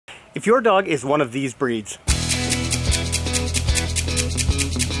If your dog is one of these breeds,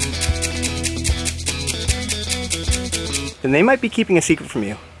 then they might be keeping a secret from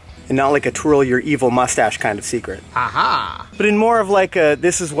you. And not like a twirl your evil mustache kind of secret. Aha! But in more of like a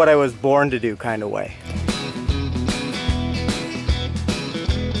this is what I was born to do kind of way.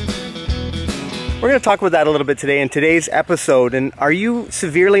 We're going to talk about that a little bit today in today's episode. And are you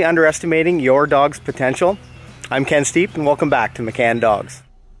severely underestimating your dog's potential? I'm Ken Steep and welcome back to McCann Dogs.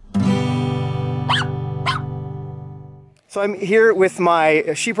 So I'm here with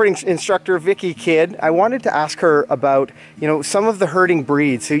my sheep herding instructor, Vicky Kidd. I wanted to ask her about, some of the herding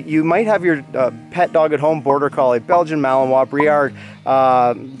breeds. So you might have your pet dog at home, Border Collie, Belgian Malinois, Briard,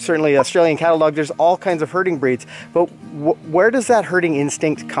 certainly Australian Cattle Dog. There's all kinds of herding breeds. But where does that herding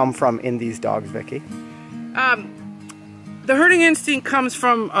instinct come from in these dogs, Vicky? The herding instinct comes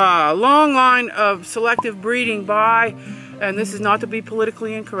from a long line of selective breeding by, and this is not to be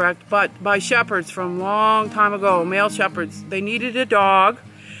politically incorrect, but by shepherds from a long time ago, male shepherds. They needed a dog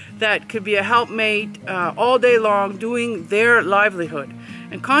that could be a helpmate all day long doing their livelihood.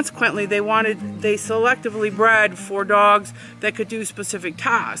 And consequently, they selectively bred for dogs that could do specific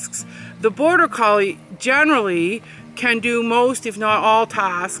tasks. The Border Collie generally can do most, if not all,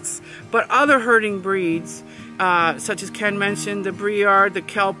 tasks, but other herding breeds, such as Ken mentioned, the Briard, the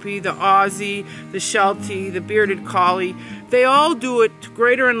Kelpie, the Aussie, the Sheltie, the Bearded Collie, they all do it to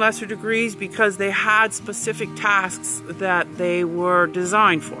greater and lesser degrees because they had specific tasks that they were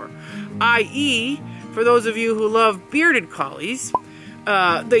designed for. i.e., for those of you who love Bearded Collies,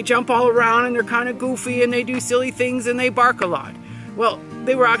 they jump all around and they're kind of goofy and they do silly things and they bark a lot. Well,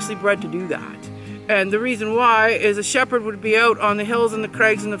 they were actually bred to do that. And the reason why is a shepherd would be out on the hills and the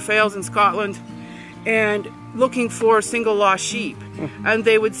crags and the fales in Scotland and looking for single lost sheep. And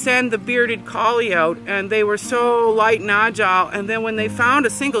they would send the Bearded Collie out and they were so light and agile, and then when they found a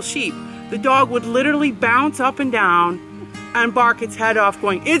single sheep, the dog would literally bounce up and down and bark its head off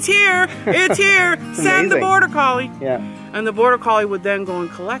going, "It's here! It's here! Send the Border Collie!" Yeah. And the Border Collie would then go and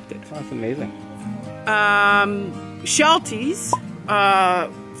collect it. That's amazing. Shelties,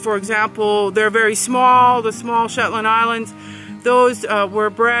 for example, they're very small, the small Shetland Islands. Those were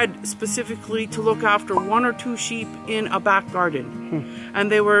bred specifically to look after 1 or 2 sheep in a back garden.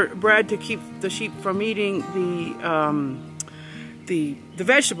 And they were bred to keep the sheep from eating the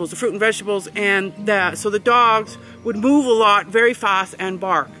vegetables, the fruit and vegetables, and so the dogs would move a lot very fast and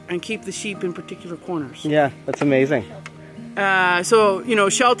bark and keep the sheep in particular corners. Yeah, that's amazing. So,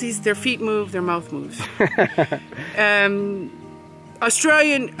 Shelties, their feet move, their mouth moves.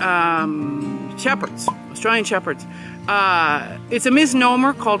 Australian Shepherds. It's a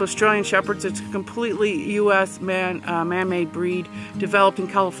misnomer called Australian Shepherds. It's a completely U.S. man-made breed developed in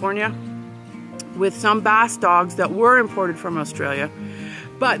California with some Basque dogs that were imported from Australia.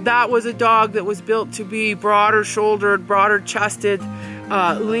 But that was a dog that was built to be broader shouldered, broader chested,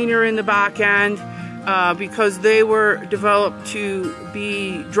 leaner in the back end, because they were developed to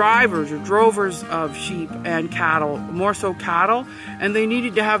be drivers or drovers of sheep and cattle, more so cattle, and they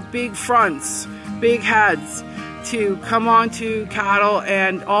needed to have big fronts, big heads to come onto cattle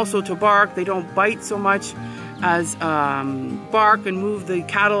and also to bark. They don't bite so much as bark and move the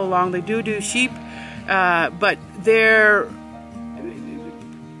cattle along. They do sheep, but they're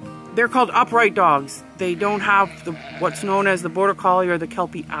called upright dogs. They don't have what's known as the Border Collie or the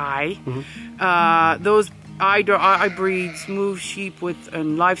Kelpie eye. Those eye breeds move sheep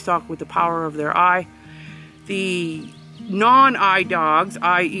and livestock with the power of their eye. The non-eye dogs,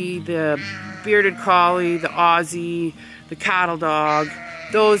 i.e. the Bearded Collie, the Aussie, the Cattle Dog,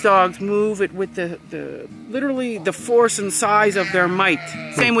 those dogs move it with literally the force and size of their might.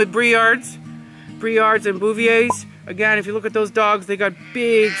 Same with Briards and Bouviers. Again, if you look at those dogs, they got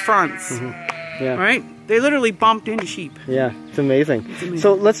big fronts, right? They literally bumped into sheep. Yeah, it's amazing.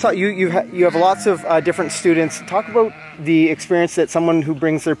 So let's talk. You have lots of different students. Talk about the experience that someone who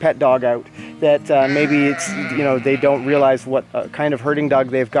brings their pet dog out, that maybe it's they don't realize what kind of herding dog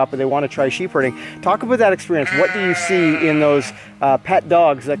they've got, but they want to try sheep herding. Talk about that experience. What do you see in those pet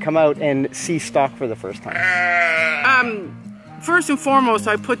dogs that come out and see stock for the first time? First and foremost,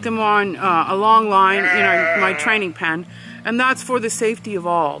 I put them on a long line in my training pen, and that's for the safety of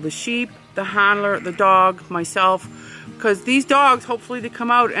all, the sheep, the handler, the dog, myself, because these dogs, hopefully they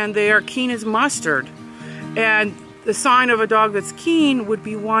come out and they are keen as mustard. And the sign of a dog that's keen would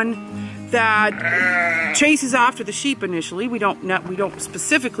be one that chases after the sheep initially. We don't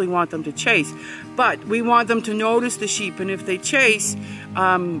specifically want them to chase, but we want them to notice the sheep, and if they chase,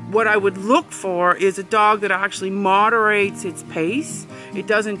 what I would look for is a dog that actually moderates its pace. It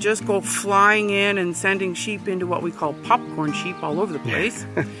doesn't just go flying in and sending sheep into what we call popcorn sheep all over the place.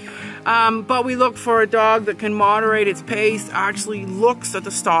 But we look for a dog that can moderate its pace, actually looks at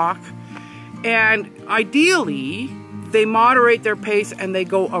the stock, and ideally they moderate their pace and they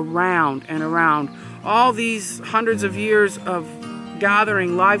go around and around. All these hundreds of years of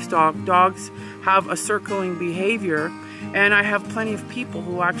gathering livestock, dogs have a circling behavior, and I have plenty of people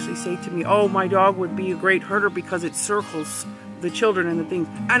who actually say to me, oh, my dog would be a great herder because it circles the children and the things.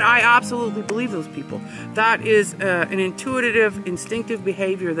 And I absolutely believe those people. That is an intuitive, instinctive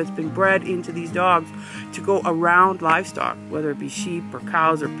behavior that's been bred into these dogs to go around livestock, whether it be sheep or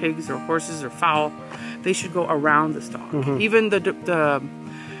cows or pigs or horses or fowl. They should go around the stock. Even the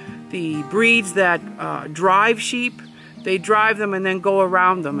breeds that drive sheep, they drive them and then go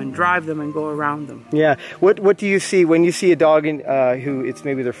around them and drive them and go around them. Yeah. What do you see when you see a dog who it's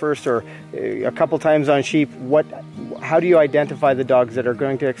maybe their first or a couple times on sheep? How do you identify the dogs that are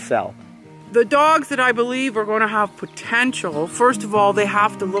going to excel? The dogs that I believe are going to have potential, first of all, they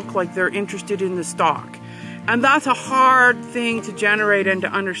have to look like they're interested in the stock. And that's a hard thing to generate and to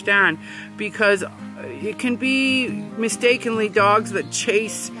understand, because it can be mistakenly dogs that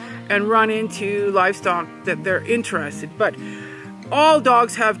chase and run into livestock that they're interested. But all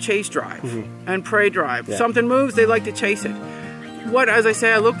dogs have chase drive and prey drive. Yeah. Something moves, they like to chase it. What, as I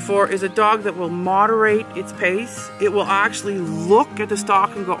say, I look for is a dog that will moderate its pace. It will actually look at the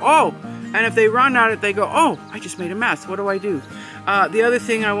stock and go, oh, and if they run at it, they go, oh, I just made a mess. What do I do? The other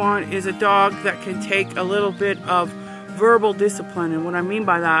thing I want is a dog that can take a little bit of verbal discipline. And what I mean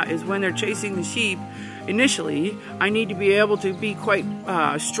by that is when they're chasing the sheep, initially, I need to be able to be quite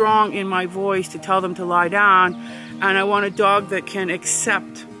strong in my voice to tell them to lie down. And I want a dog that can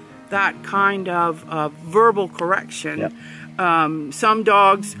accept that kind of verbal correction. Yep. Some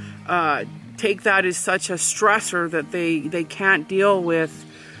dogs take that as such a stressor that they can't deal with,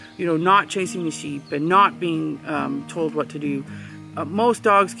 not chasing the sheep and not being told what to do. Most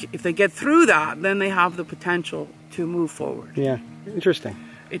dogs, if they get through that, then they have the potential to move forward. Yeah, interesting.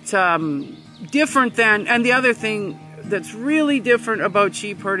 It's different than, and the other thing that's really different about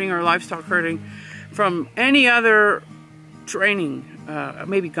sheep herding or livestock herding from any other training,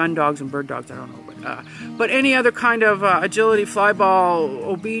 maybe gun dogs and bird dogs, I don't know, but any other kind of agility, fly ball,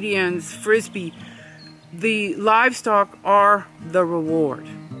 obedience, frisbee, the livestock are the reward.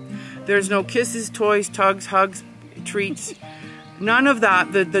 There's no kisses, toys, tugs, hugs, treats, none of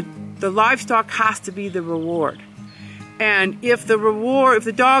that. The livestock has to be the reward. And if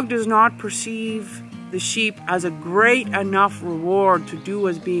the dog does not perceive the sheep as a great enough reward to do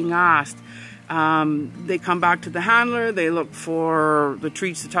as being asked, they come back to the handler, they look for the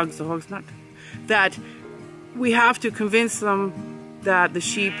treats, the tugs, the hooks, that we have to convince them that the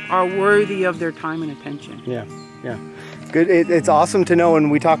sheep are worthy of their time and attention. Yeah, yeah. Good. It's awesome to know when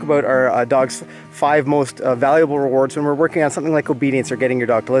we talk about our dog's 5 most valuable rewards when we're working on something like obedience or getting your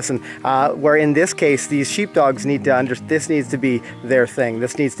dog to listen, where in this case these sheep dogs need to understand this needs to be their thing.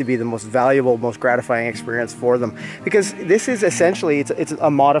 This needs to be the most valuable, most gratifying experience for them, because this is essentially it's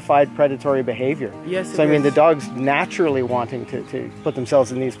a modified predatory behavior. Yes. So I mean the dog's naturally wanting to put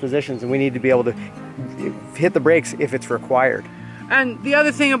themselves in these positions, and we need to be able to hit the brakes if it's required. And the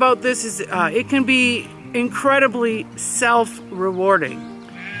other thing about this is it can be incredibly self-rewarding.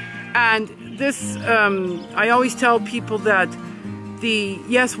 And this, I always tell people that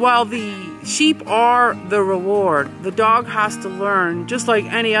while the sheep are the reward, the dog has to learn, just like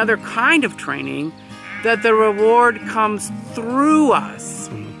any other kind of training, that the reward comes through us.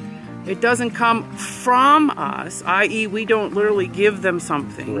 It doesn't come from us, i.e. we don't literally give them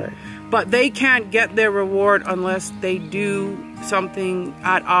something. Right. But they can't get their reward unless they do something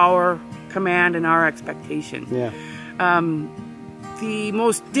at our command and our expectation. Yeah. The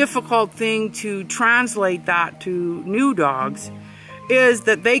most difficult thing to translate that to new dogs is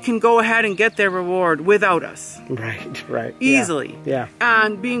that they can go ahead and get their reward without us. Right. Easily. Yeah.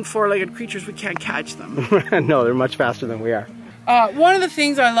 And being four-legged creatures, we can't catch them. No, they're much faster than we are. One of the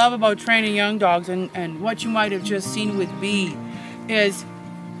things I love about training young dogs, and what you might have just seen with Bee, is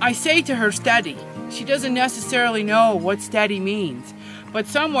I say to her steady. She doesn't necessarily know what steady means. But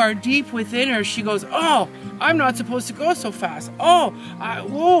somewhere deep within her, she goes, oh, I'm not supposed to go so fast. Oh,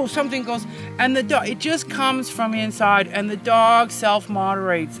 whoa, something goes. And the dog, it just comes from inside, and the dog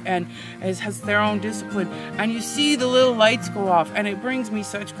self-moderates and has their own discipline. And you see the little lights go off, and it brings me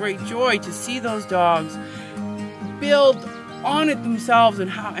such great joy to see those dogs build on it themselves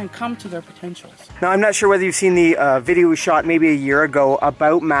and come to their potentials. Now, I'm not sure whether you've seen the video we shot maybe a year ago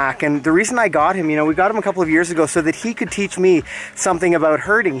about Mac, and the reason I got him, you know, we got him a couple of years ago so that he could teach me something about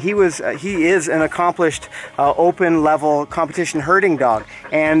herding. He is an accomplished open level competition herding dog,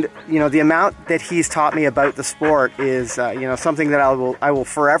 and you know, the amount that he's taught me about the sport is you know, something that I will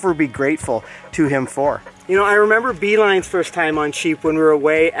forever be grateful to him for. You know, I remember Beeline's first time on sheep when we were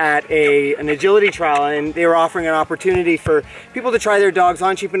away at an agility trial, and they were offering an opportunity for people to try their dogs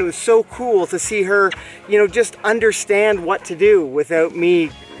on sheep, and it was so cool to see her, you know, just understand what to do without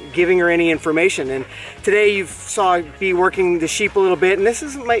me giving her any information. And today you saw Bee working the sheep a little bit, and this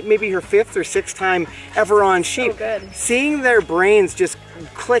is maybe her 5th or 6th time ever on sheep. Oh, good. Seeing their brains just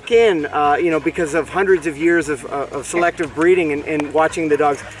click in, you know, because of hundreds of years of selective breeding and watching the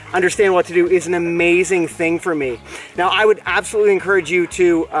dogs understand what to do is an amazing thing for me. Now, I would absolutely encourage you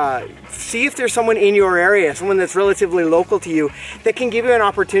to see if there's someone in your area, someone that's relatively local to you, that can give you an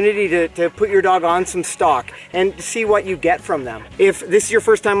opportunity to put your dog on some stock and see what you get from them. If this is your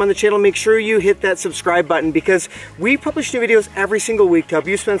first time on the channel, make sure you hit that subscribe button, because we publish new videos every single week to help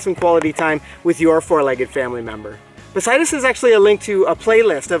you spend some quality time with your four-legged family member. Beside us is actually a link to a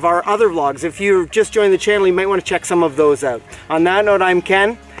playlist of our other vlogs. If you've just joined the channel, you might want to check some of those out. On that note, I'm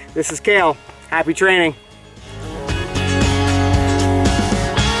Ken. This is Kale. Happy training.